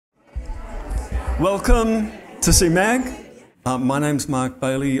Welcome to CMAG. My name's Mark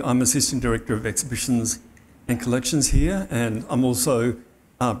Bailey. I'm Assistant Director of Exhibitions and Collections here, and I'm also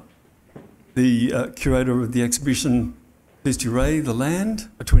the curator of the exhibition Kirstie Rea, The Land,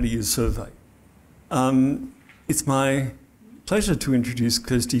 a 20-year survey. It's my pleasure to introduce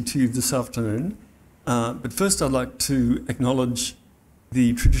Kirstie to you this afternoon, but first I'd like to acknowledge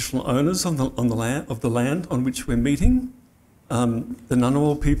the traditional owners of the land on which we're meeting, the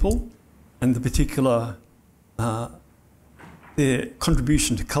Ngunnawal people, and the particular their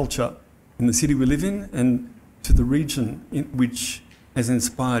contribution to culture in the city we live in and to the region in which has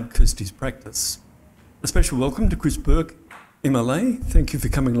inspired Kirstie's practice. A special welcome to Chris Burke, MLA. Thank you for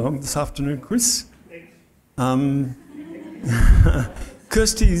coming along this afternoon, Chris.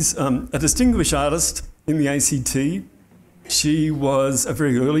 Kirstie's a distinguished artist in the ACT. She was a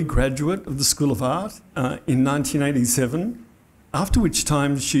very early graduate of the School of Art in 1987, after which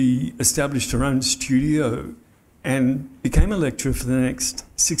time she established her own studio and became a lecturer for the next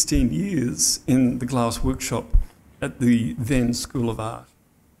 16 years in the glass workshop at the then School of Art.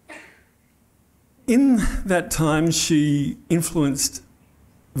 In that time, she influenced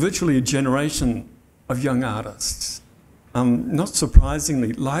virtually a generation of young artists. Not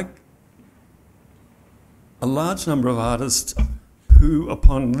surprisingly, like a large number of artists who,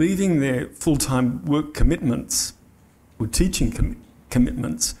 upon leaving their full-time work commitments or teaching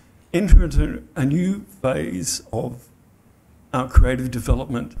commitments, enter into a new phase of our creative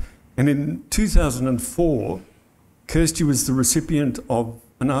development. And in 2004, Kirstie was the recipient of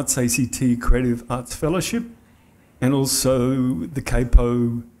an Arts ACT Creative Arts Fellowship and also the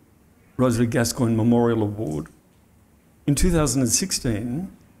CAPO Rosalie Gascoigne Memorial Award. In 2016,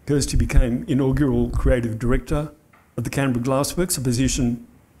 Kirstie became inaugural Creative Director of the Canberra Glassworks, a position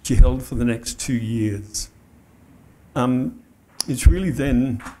she held for the next 2 years. It's really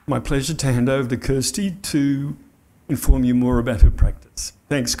then my pleasure to hand over to Kirstie to inform you more about her practice.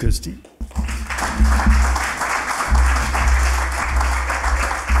 Thanks, Kirstie.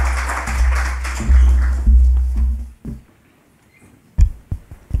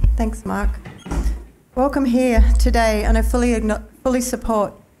 Thanks, Mark. Welcome here today, and I fully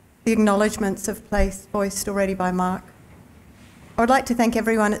support the acknowledgements of place voiced already by Mark. I would like to thank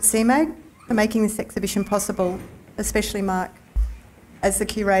everyone at CMAG for making this exhibition possible, especially Mark, as the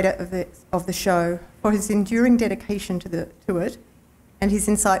curator of the show, for his enduring dedication to it and his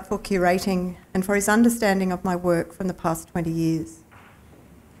insightful curating, and for his understanding of my work from the past 20 years.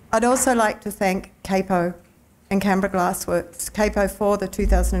 I'd also like to thank CAPO and Canberra Glassworks, CAPO for the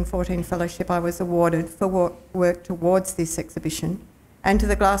 2014 fellowship I was awarded for work towards this exhibition, and to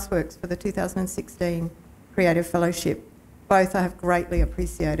the Glassworks for the 2016 Creative Fellowship. Both I have greatly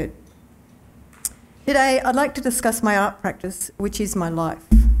appreciated. Today, I'd like to discuss my art practice, which is my life,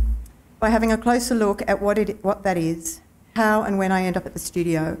 by having a closer look at what that is, how and when I end up at the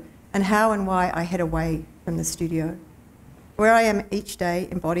studio, and how and why I head away from the studio, where I am each day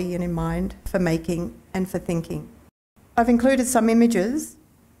in body and in mind for making and for thinking. I've included some images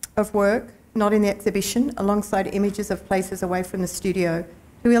of work, not in the exhibition, alongside images of places away from the studio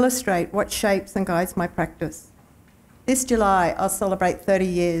to illustrate what shapes and guides my practice. This July, I'll celebrate 30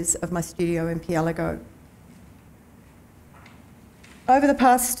 years of my studio in Pielago. Over the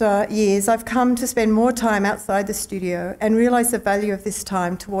past years, I've come to spend more time outside the studio and realise the value of this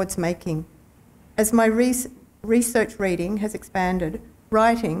time towards making. As my research reading has expanded,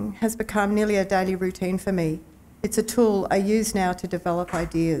 writing has become nearly a daily routine for me. It's a tool I use now to develop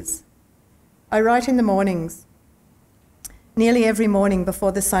ideas. I write in the mornings, nearly every morning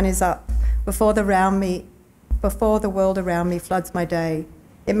before the sun is up, before the world around me floods my day.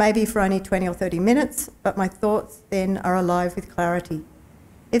 It may be for only 20 or 30 minutes, but my thoughts then are alive with clarity.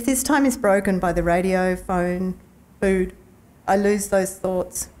 If this time is broken by the radio, phone, food, I lose those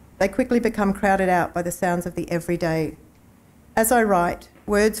thoughts. They quickly become crowded out by the sounds of the everyday. As I write,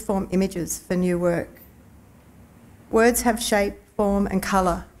 words form images for new work. Words have shape, form and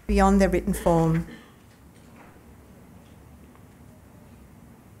colour beyond their written form.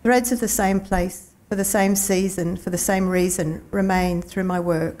 Threads of the same place, for the same season, for the same reason, remain through my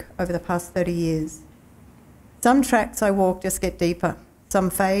work over the past 30 years. Some tracks I walk just get deeper. Some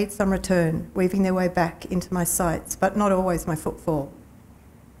fade, some return, weaving their way back into my sights, but not always my footfall.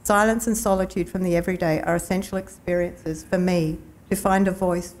 Silence and solitude from the everyday are essential experiences for me to find a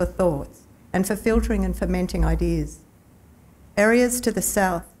voice for thoughts and for filtering and fermenting ideas. Areas to the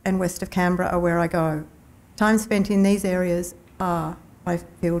south and west of Canberra are where I go. Time spent in these areas are my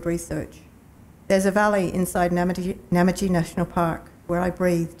field research. There's a valley inside Namadgi National Park where I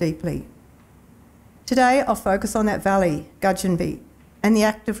breathe deeply. Today I'll focus on that valley, Gudgeonby, and the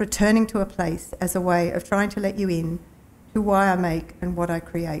act of returning to a place as a way of trying to let you in to why I make and what I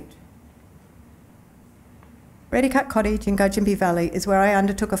create. Redicut Cottage in Gudgeonby Valley is where I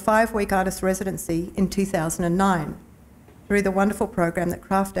undertook a 5-week artist residency in 2009 through the wonderful program that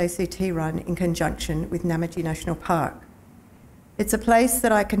Craft ACT run in conjunction with Namadgi National Park. It's a place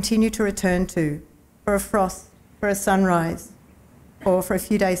that I continue to return to for a frost, for a sunrise, or for a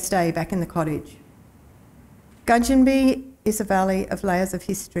few days' stay back in the cottage. Gudgeonby is a valley of layers of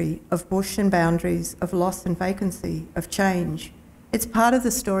history, of bush and boundaries, of loss and vacancy, of change. It's part of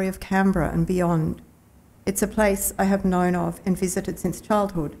the story of Canberra and beyond. It's a place I have known of and visited since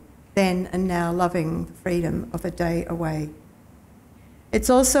childhood, then and now loving the freedom of a day away. It's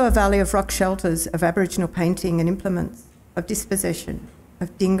also a valley of rock shelters, of Aboriginal painting and implements, of dispossession,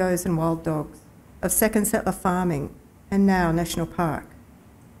 of dingoes and wild dogs, of second settler farming, and now National Park.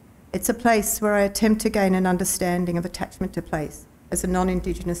 It's a place where I attempt to gain an understanding of attachment to place as a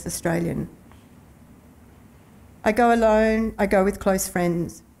non-Indigenous Australian. I go alone, I go with close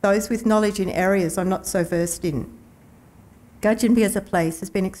friends, those with knowledge in areas I'm not so versed in. Gudgeonby as a place has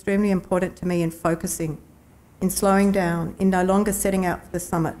been extremely important to me in focusing, in slowing down, in no longer setting out for the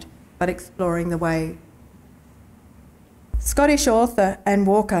summit, but exploring the way. Scottish author and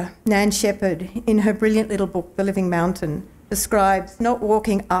walker Nan Shepherd, in her brilliant little book, The Living Mountain, describes not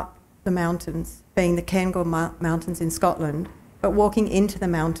walking up the mountains, being the Cairngorm Mountains in Scotland, but walking into the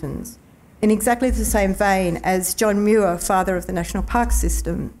mountains, in exactly the same vein as John Muir, father of the National Park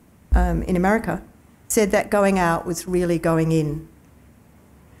System in America, said that going out was really going in.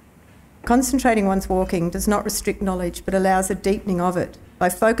 Concentrating one's walking does not restrict knowledge, but allows a deepening of it. By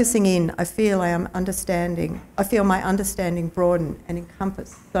focusing in, I feel my understanding broaden and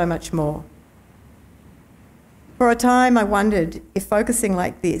encompass so much more. For a time, I wondered if focusing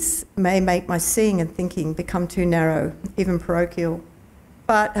like this may make my seeing and thinking become too narrow, even parochial,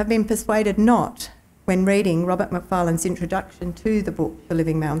 but have been persuaded not when reading Robert Macfarlane's introduction to the book, The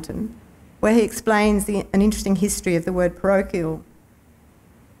Living Mountain, where he explains an interesting history of the word parochial.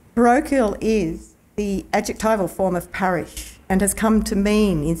 Parochial is the adjectival form of parish and has come to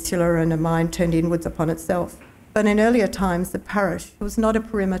mean insular and a mind turned inwards upon itself. But in earlier times, the parish was not a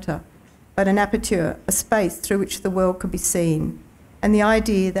perimeter, but an aperture, a space through which the world could be seen, and the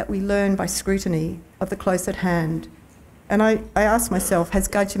idea that we learn by scrutiny of the close at hand. And I asked myself, has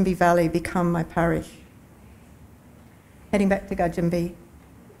Gudgeonby Valley become my parish? Heading back to Gudgeonby.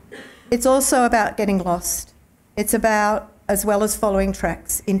 It's also about getting lost. It's about, as well as following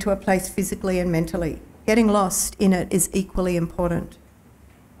tracks into a place physically and mentally. Getting lost in it is equally important.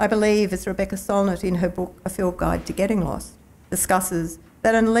 I believe, as Rebecca Solnit in her book, A Field Guide to Getting Lost, discusses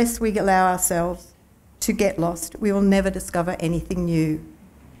that unless we allow ourselves to get lost, we will never discover anything new.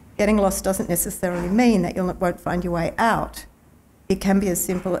 Getting lost doesn't necessarily mean that you won't find your way out. It can be as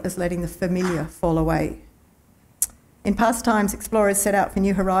simple as letting the familiar fall away. In past times, explorers set out for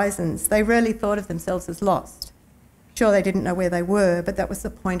new horizons. They rarely thought of themselves as lost. Sure, they didn't know where they were, but that was the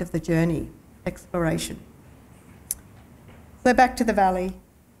point of the journey, exploration. So back to the valley.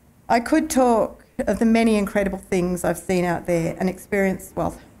 I could talk of the many incredible things I've seen out there and experienced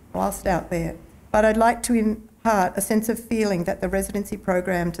whilst out there, but I'd like to impart a sense of feeling that the residency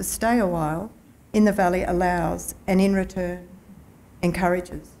program to stay a while in the valley allows and in return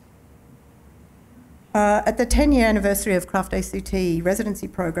encourages. At the 10-year anniversary of Craft ACT residency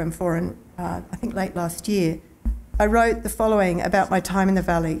program forum, I think late last year, I wrote the following about my time in the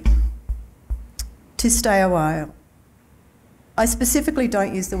valley. To stay a while. I specifically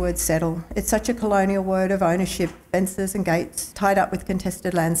don't use the word settle. It's such a colonial word of ownership, fences and gates, tied up with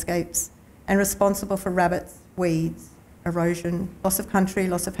contested landscapes and responsible for rabbits, weeds, erosion, loss of country,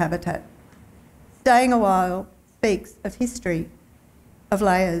 loss of habitat. Staying a while speaks of history, of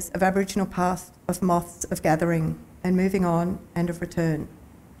layers, of Aboriginal past, of moths, of gathering, and moving on, and of return.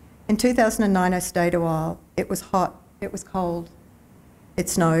 In 2009, I stayed a while. It was hot, it was cold, it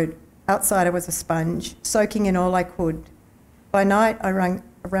snowed. Outside I was a sponge, soaking in all I could. By night, I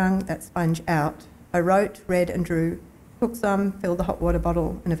wrung that sponge out. I wrote, read and drew, took some, filled the hot water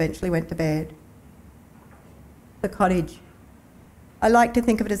bottle, and eventually went to bed. The cottage. I like to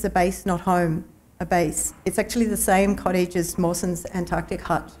think of it as a base, not home. A base. It's actually the same cottage as Mawson's Antarctic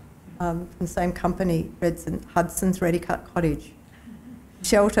hut, from the same company, Hudson's Redicut Cottage.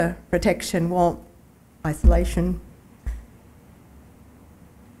 Shelter, protection, warmth, isolation.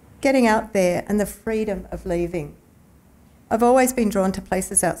 Getting out there and the freedom of leaving. I've always been drawn to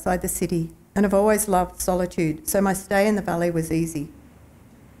places outside the city and I've always loved solitude, so my stay in the valley was easy.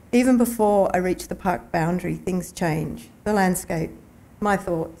 Even before I reached the park boundary, things change. The landscape, my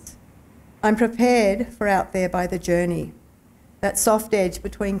thoughts. I'm prepared for out there by the journey. that soft edge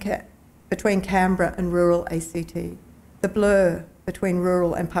between Canberra and rural ACT, the blur between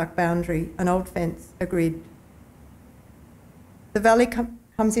rural and park boundary, an old fence, a grid. The valley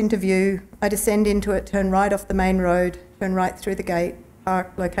comes into view. I descend into it, turn right off the main road, turn right through the gate,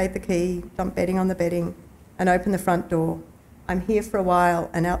 park, locate the key, dump bedding on the bedding, and open the front door. I'm here for a while,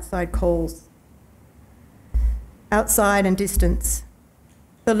 and outside calls. Outside and distance.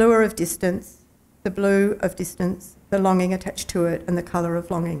 The lure of distance, the blue of distance, the longing attached to it, and the colour of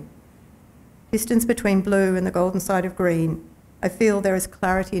longing. Distance between blue and the golden side of green. I feel there is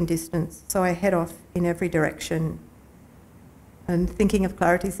clarity in distance, so I head off in every direction. And thinking of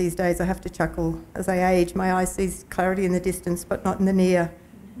clarities these days, I have to chuckle. As I age, my eye sees clarity in the distance, but not in the near.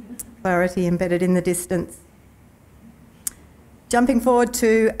 Clarity embedded in the distance. Jumping forward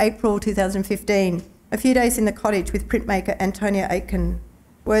to April 2015, a few days in the cottage with printmaker Antonia Aitken,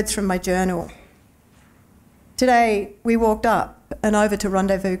 words from my journal. Today, we walked up and over to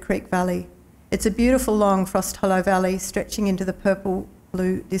Rendezvous Creek Valley. It's a beautiful long frost hollow valley stretching into the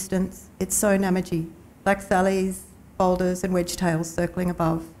purple-blue distance. It's so Namadgi, black valleys, boulders and wedge-tails circling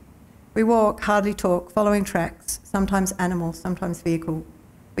above. We walk, hardly talk, following tracks, sometimes animal, sometimes vehicle.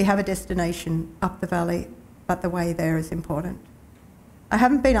 We have a destination up the valley, but the way there is important. I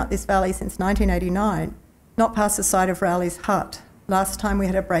haven't been up this valley since 1989, not past the side of Rowley's hut. Last time we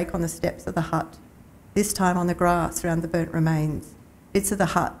had a break on the steps of the hut, this time on the grass around the burnt remains. Bits of the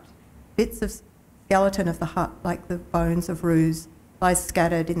hut, bits of skeleton of the hut, like the bones of roos, lie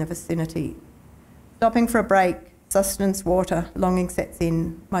scattered in the vicinity. Stopping for a break, sustenance, water, longing sets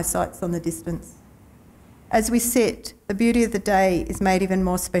in, my sights on the distance. As we sit, the beauty of the day is made even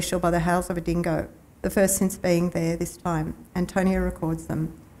more special by the howls of a dingo, the first since being there this time. Antonia records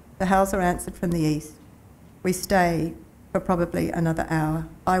them. The howls are answered from the east. We stay for probably another hour.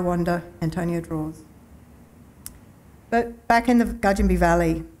 I wander, Antonia draws. But back in the Gudgeonby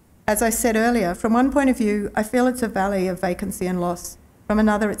Valley, as I said earlier, from one point of view, I feel it's a valley of vacancy and loss. From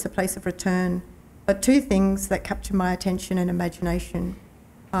another, it's a place of return. But two things that capture my attention and imagination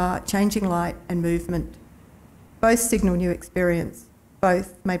are changing light and movement. Both signal new experience,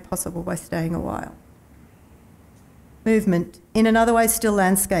 both made possible by staying a while. Movement. In an otherwise still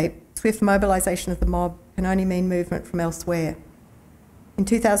landscape, swift mobilisation of the mob can only mean movement from elsewhere. In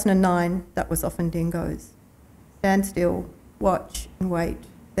 2009, that was often dingoes. Stand still, watch and wait.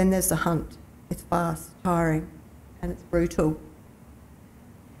 Then there's the hunt. It's fast, tiring, and it's brutal.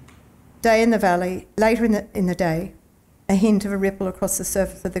 Day in the valley, later in the day, a hint of a ripple across the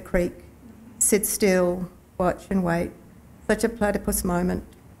surface of the creek. Sit still, watch and wait. Such a platypus moment,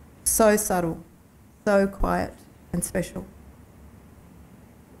 so subtle, so quiet and special.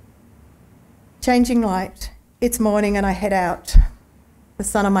 Changing light, it's morning and I head out, the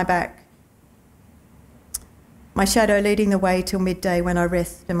sun on my back. My shadow leading the way till midday when I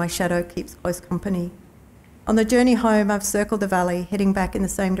rest and my shadow keeps close company. On the journey home, I've circled the valley, heading back in the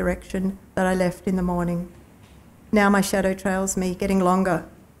same direction that I left in the morning. Now my shadow trails me, getting longer,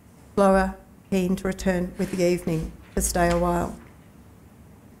 slower, keen to return with the evening, to stay a while.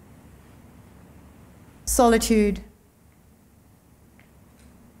 Solitude.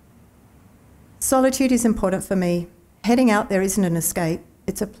 Solitude is important for me. Heading out there isn't an escape.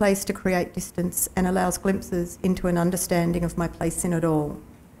 It's a place to create distance and allows glimpses into an understanding of my place in it all.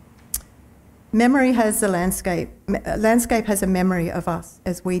 Memory has a landscape. Landscape has a memory of us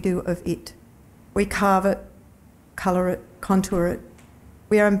as we do of it. We carve it, colour it, contour it.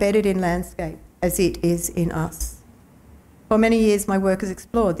 We are embedded in landscape as it is in us. For many years, my work has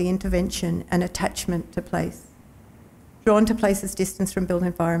explored the intervention and attachment to place. Drawn to places distant from built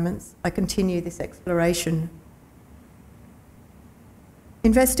environments, I continue this exploration.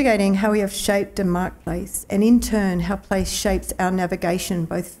 Investigating how we have shaped and marked place, and in turn how place shapes our navigation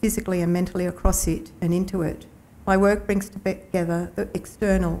both physically and mentally across it and into it. My work brings together the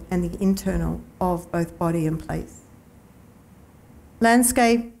external and the internal of both body and place.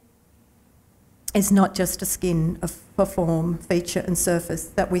 Landscape is not just a skin for form, feature and surface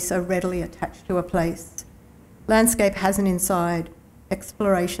that we so readily attach to a place. Landscape has an inside.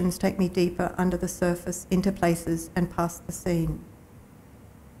 Explorations take me deeper under the surface, into places and past the scene.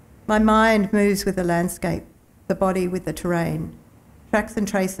 My mind moves with the landscape, the body with the terrain. Tracks and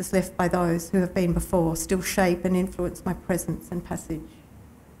traces left by those who have been before still shape and influence my presence and passage,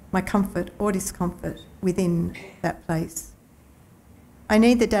 my comfort or discomfort within that place. I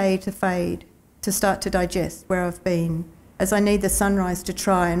need the day to fade, to start to digest where I've been, as I need the sunrise to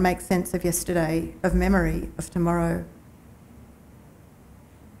try and make sense of yesterday, of memory, of tomorrow.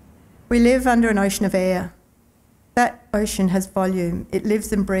 We live under an ocean of air. That ocean has volume. It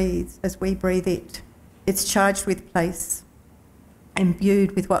lives and breathes as we breathe it. It's charged with place.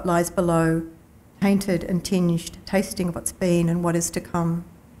 imbued with what lies below, tainted and tinged, tasting what's been and what is to come.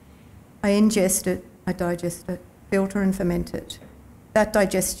 I ingest it, I digest it, filter and ferment it. That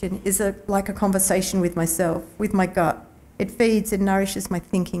digestion is like a conversation with myself, with my gut. It feeds and nourishes my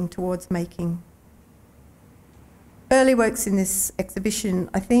thinking towards making. Early works in this exhibition,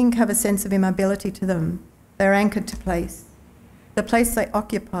 I think, have a sense of immobility to them. They're anchored to place. The place they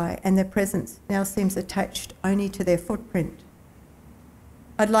occupy and their presence now seems attached only to their footprint.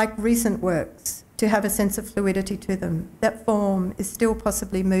 I'd like recent works to have a sense of fluidity to them. That form is still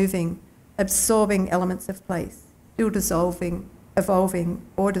possibly moving, absorbing elements of place, still dissolving, evolving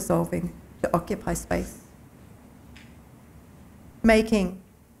or dissolving to occupy space. Making.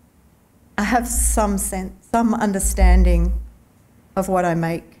 I have some sense, some understanding of what I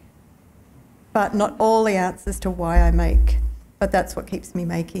make, but not all the answers to why I make. But that's what keeps me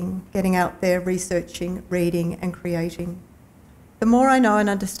making, getting out there, researching, reading and creating. The more I know and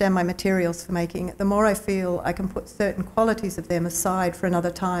understand my materials for making, the more I feel I can put certain qualities of them aside for another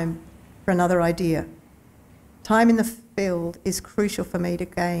time, for another idea. Time in the field is crucial for me to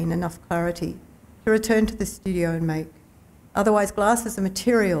gain enough clarity to return to the studio and make. Otherwise, glass as a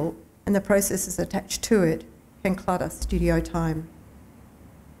material and the processes attached to it can clutter studio time.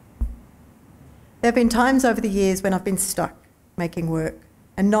 There have been times over the years when I've been stuck making work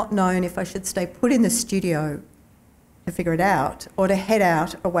and not known if I should stay put in the studio to figure it out or to head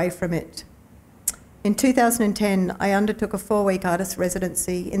out away from it. In 2010, I undertook a 4-week artist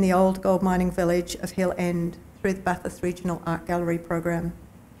residency in the old gold mining village of Hill End through the Bathurst Regional Art Gallery program.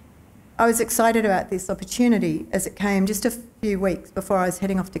 I was excited about this opportunity as it came just a few weeks before I was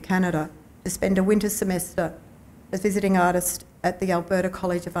heading off to Canada to spend a winter semester as visiting artist at the Alberta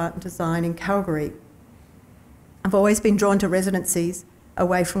College of Art and Design in Calgary. I've always been drawn to residencies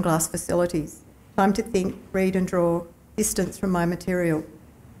away from glass facilities. Time to think, read and draw, distance from my material.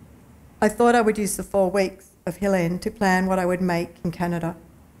 I thought I would use the 4 weeks of Hill End to plan what I would make in Canada,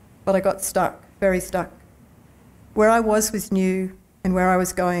 but I got stuck, very stuck. Where I was new, and where I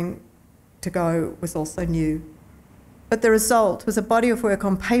was going to go was also new. But the result was a body of work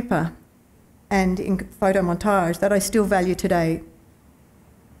on paper and in photo montage that I still value today.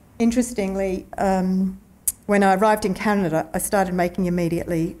 Interestingly, when I arrived in Canada, I started making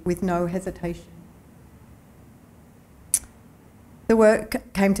immediately with no hesitation. The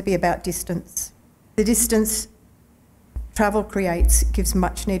work came to be about distance. The distance travel creates gives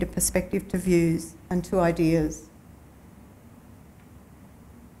much needed perspective to views and to ideas.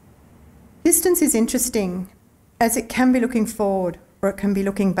 Distance is interesting as it can be looking forward or it can be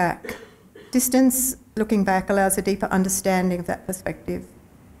looking back. Distance, looking back, allows a deeper understanding of that perspective.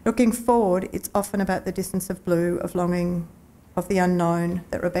 Looking forward, it's often about the distance of blue, of longing, of the unknown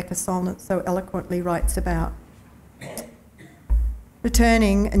that Rebecca Solnit so eloquently writes about.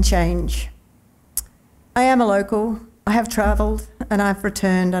 Returning and change. I am a local, I have travelled and I've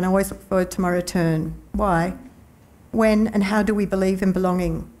returned and I always look forward to my return. Why? When and how do we believe in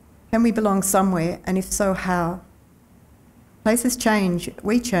belonging? Can we belong somewhere, and if so, how? Places change,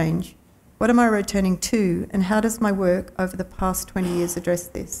 we change. What am I returning to, and how does my work over the past 20 years address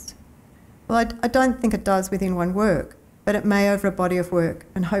this? Well, I don't think it does within one work, but it may over a body of work,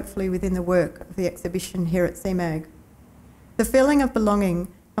 and hopefully within the work of the exhibition here at CMAG. The feeling of belonging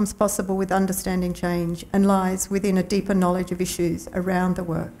comes possible with understanding change and lies within a deeper knowledge of issues around the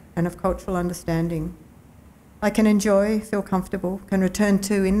work and of cultural understanding. I can enjoy, feel comfortable, can return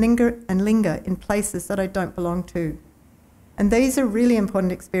to and linger in places that I don't belong to. And these are really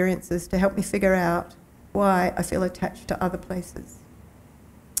important experiences to help me figure out why I feel attached to other places.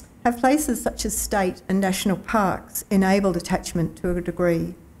 Have places such as state and national parks enabled attachment to a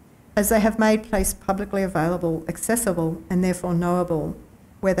degree, as they have made place publicly available, accessible and therefore knowable,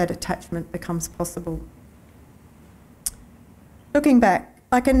 where that attachment becomes possible. Looking back,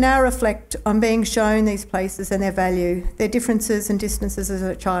 I can now reflect on being shown these places and their value, their differences and distances as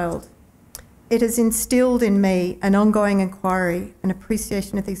a child. It has instilled in me an ongoing inquiry and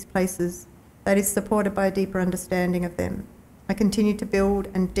appreciation of these places that is supported by a deeper understanding of them. I continue to build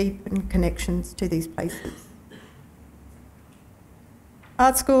and deepen connections to these places.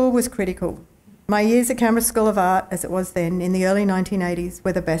 Art school was critical. My years at Canberra School of Art, as it was then, in the early 1980s,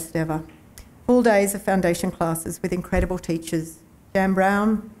 were the best ever. Full days of foundation classes with incredible teachers. Jan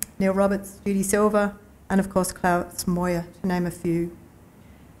Brown, Neil Roberts, Judy Silver, and of course Klaus Moyer, to name a few.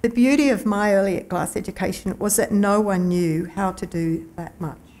 The beauty of my early glass education was that no one knew how to do that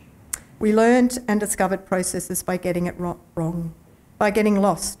much. We learned and discovered processes by getting it wrong, by getting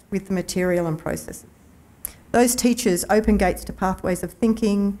lost with the material and processes. Those teachers opened gates to pathways of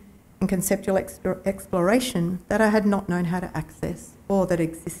thinking, and conceptual exploration that I had not known how to access or that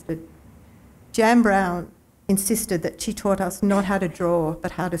existed. Jan Brown insisted that she taught us not how to draw,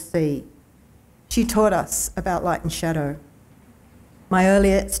 but how to see. She taught us about light and shadow. My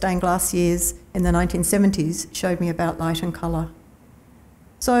earlier stained glass years in the 1970s showed me about light and colour.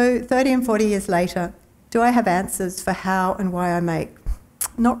 So 30 and 40 years later, do I have answers for how and why I make?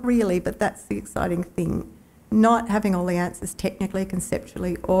 Not really, but that's the exciting thing. Not having all the answers technically,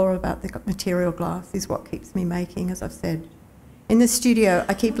 conceptually, or about the material glass is what keeps me making, as I've said. In the studio,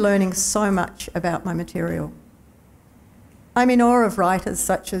 I keep learning so much about my material. I'm in awe of writers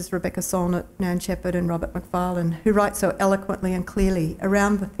such as Rebecca Solnit, Nan Shepherd and Robert Macfarlane, who write so eloquently and clearly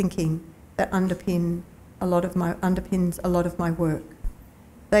around the thinking that underpins a lot of my work.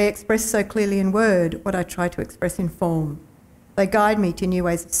 They express so clearly in word what I try to express in form. They guide me to new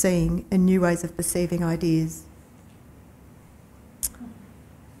ways of seeing and new ways of perceiving ideas.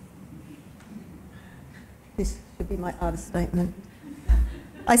 This should be my artist statement.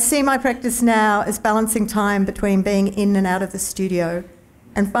 I see my practice now as balancing time between being in and out of the studio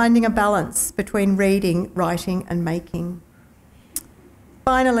and finding a balance between reading, writing and making.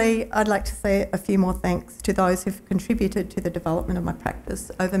 Finally, I'd like to say a few more thanks to those who've contributed to the development of my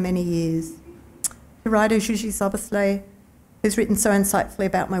practice over many years. To writer Juji Soboslay, who's written so insightfully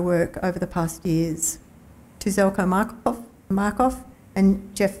about my work over the past years. To Zelko Markov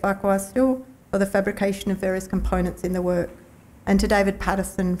and Jeff Farquhar-Still for the fabrication of various components in the work, and to David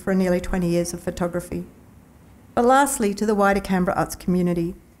Patterson for nearly 20 years of photography. But lastly, to the wider Canberra arts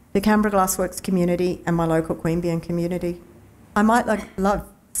community, the Canberra Glassworks community and my local Queanbeyan community. I might love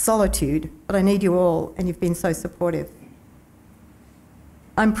solitude, but I need you all, and you've been so supportive.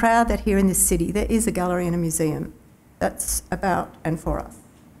 I'm proud that here in this city there is a gallery and a museum that's about and for us.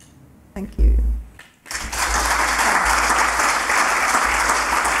 Thank you.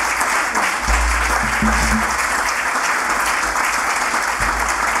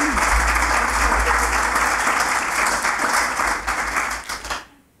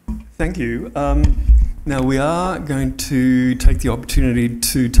 Thank you. Now we are going to take the opportunity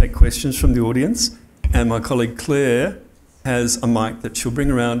to take questions from the audience, and my colleague Claire has a mic that she'll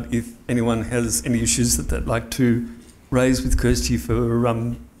bring around if anyone has any issues that they'd like to raise with Kirstie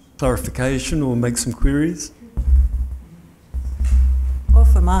for clarification or make some queries. Or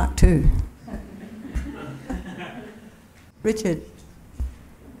for Mark too. Richard.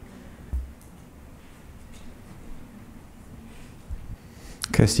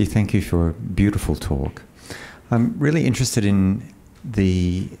 Kirstie, thank you for a beautiful talk. I'm really interested in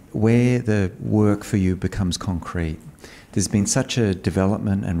where the work for you becomes concrete. There's been such a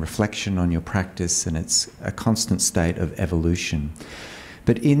development and reflection on your practice, and it's a constant state of evolution.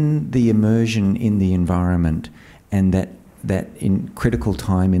 But in the immersion in the environment and that in critical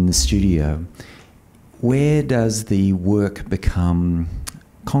time in the studio, where does the work become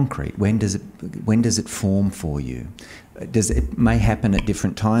concrete? When does it form for you? It may happen at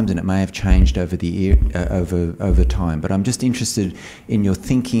different times, and it may have changed over the year, over time. But I'm just interested in your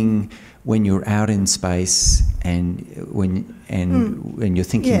thinking when you're out in space and when you're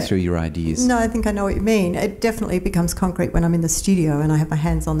thinking through your ideas. No, I think I know what you mean. It definitely becomes concrete when I'm in the studio and I have my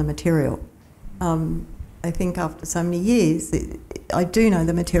hands on the material. I think after so many years, I do know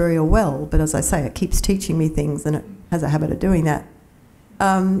the material well, but as I say, it keeps teaching me things, and it has a habit of doing that.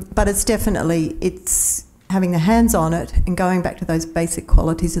 But it's definitely, it's having the hands on it and going back to those basic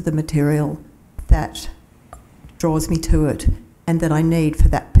qualities of the material that draws me to it and that I need for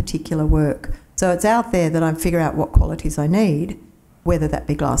that particular work. So it's out there that I figure out what qualities I need, whether that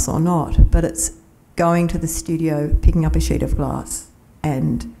be glass or not, but it's going to the studio, picking up a sheet of glass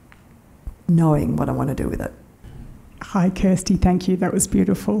and knowing what I want to do with it. Hi Kirstie, thank you, that was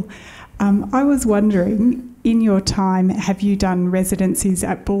beautiful. I was wondering, in your time, have you done residencies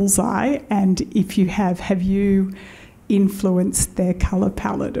at Bullseye? And if you have you influenced their colour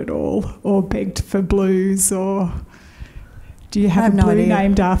palette at all, or begged for blues, or do you have a no blue idea.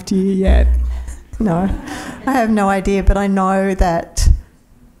 named after you yet? No, I have no idea, but I know that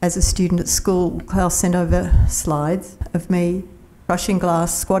as a student at school, Klaus sent over slides of me crushing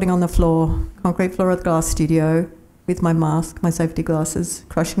glass, squatting on the floor, concrete floor of the glass studio, with my mask, my safety glasses,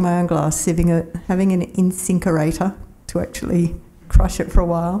 crushing my own glass, sieving it, having an incinerator to actually crush it for a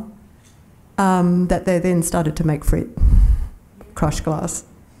while, that they then started to make frit, crushed glass.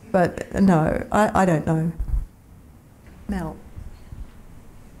 But no, I don't know. Mel.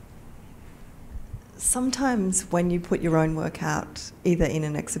 Sometimes when you put your own work out, either in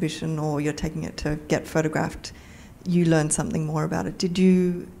an exhibition or you're taking it to get photographed, you learn something more about it. Did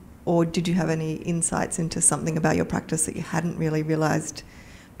you have any insights into something about your practice that you hadn't really realised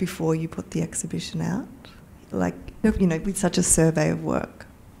before you put the exhibition out? Like, you know, with such a survey of work?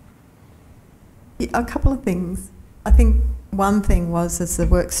 A couple of things. I think one thing was, as the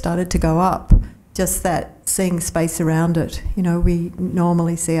work started to go up, just that seeing space around it. You know, we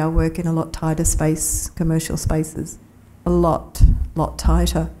normally see our work in a lot tighter space, commercial spaces, a lot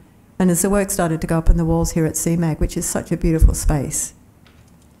tighter. And as the work started to go up on the walls here at CMAG, which is such a beautiful space,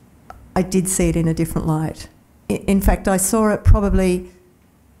 I did see it in a different light. In fact, I saw it probably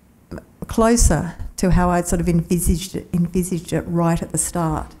closer to how I'd sort of envisaged it right at the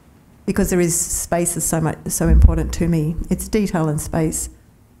start, because there is space is so important to me. It's detail and space.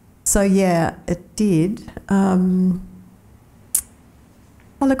 So yeah, it did. Oh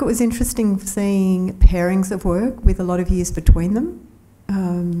look, it was interesting seeing pairings of work with a lot of years between them.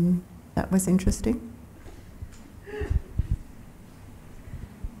 That was interesting.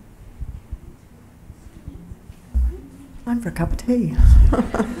 Time for a cup of tea. I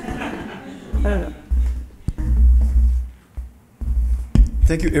don't know.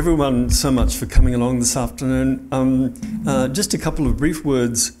 Thank you everyone so much for coming along this afternoon. Just a couple of brief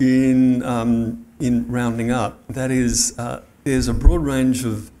words in rounding up. That is, there's a broad range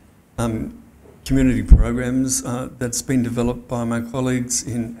of community programs that's been developed by my colleagues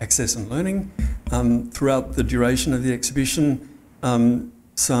in Access and Learning throughout the duration of the exhibition.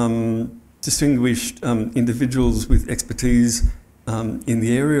 Some distinguished individuals with expertise in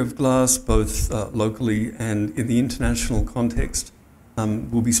the area of glass, both locally and in the international context,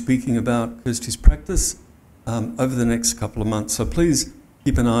 will be speaking about Kirstie's practice over the next couple of months. So please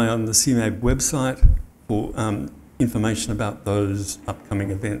keep an eye on the CMAG website for information about those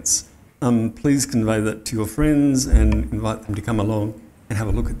upcoming events. Please convey that to your friends and invite them to come along and have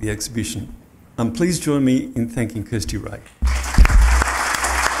a look at the exhibition. Please join me in thanking Kirstie Rea.